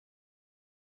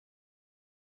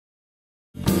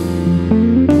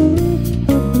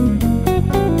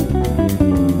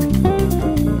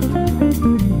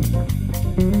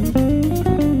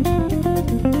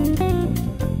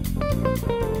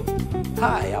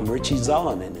I'm Richie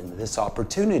Zullen, and in this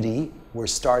opportunity, we're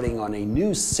starting on a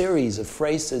new series of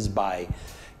phrases by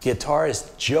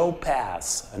guitarist Joe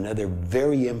Pass, another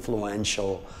very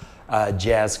influential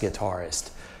jazz guitarist,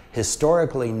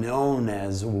 historically known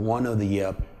as one of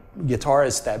the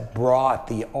guitarists that brought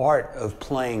the art of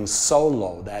playing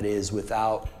solo, that is,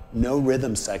 without no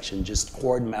rhythm section, just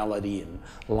chord melody and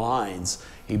lines.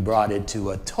 He brought it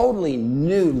to a totally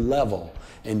new level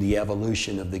in the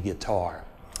evolution of the guitar.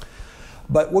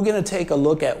 But we're going to take a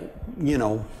look at,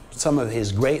 some of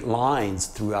his great lines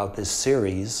throughout this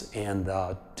series, and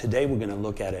today we're going to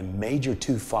look at a major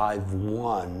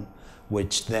 2-5-1,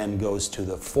 which then goes to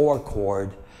the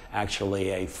 4-chord,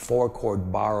 actually a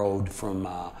 4-chord borrowed from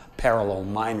parallel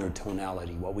minor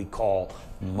tonality, what we call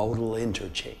modal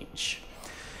interchange.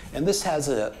 And this has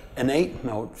an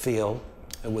 8-note feel.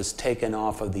 It was taken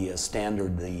off of the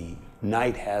standard "The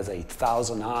Night Has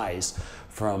 1,000 Eyes"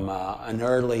 from an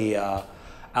early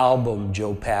album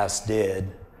Joe Pass did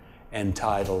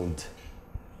entitled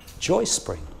Joy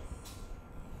Spring.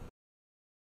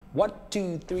 1,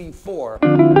 2, 3, 4.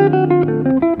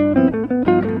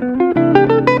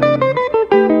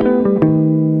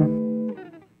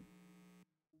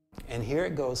 And here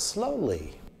it goes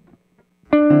slowly.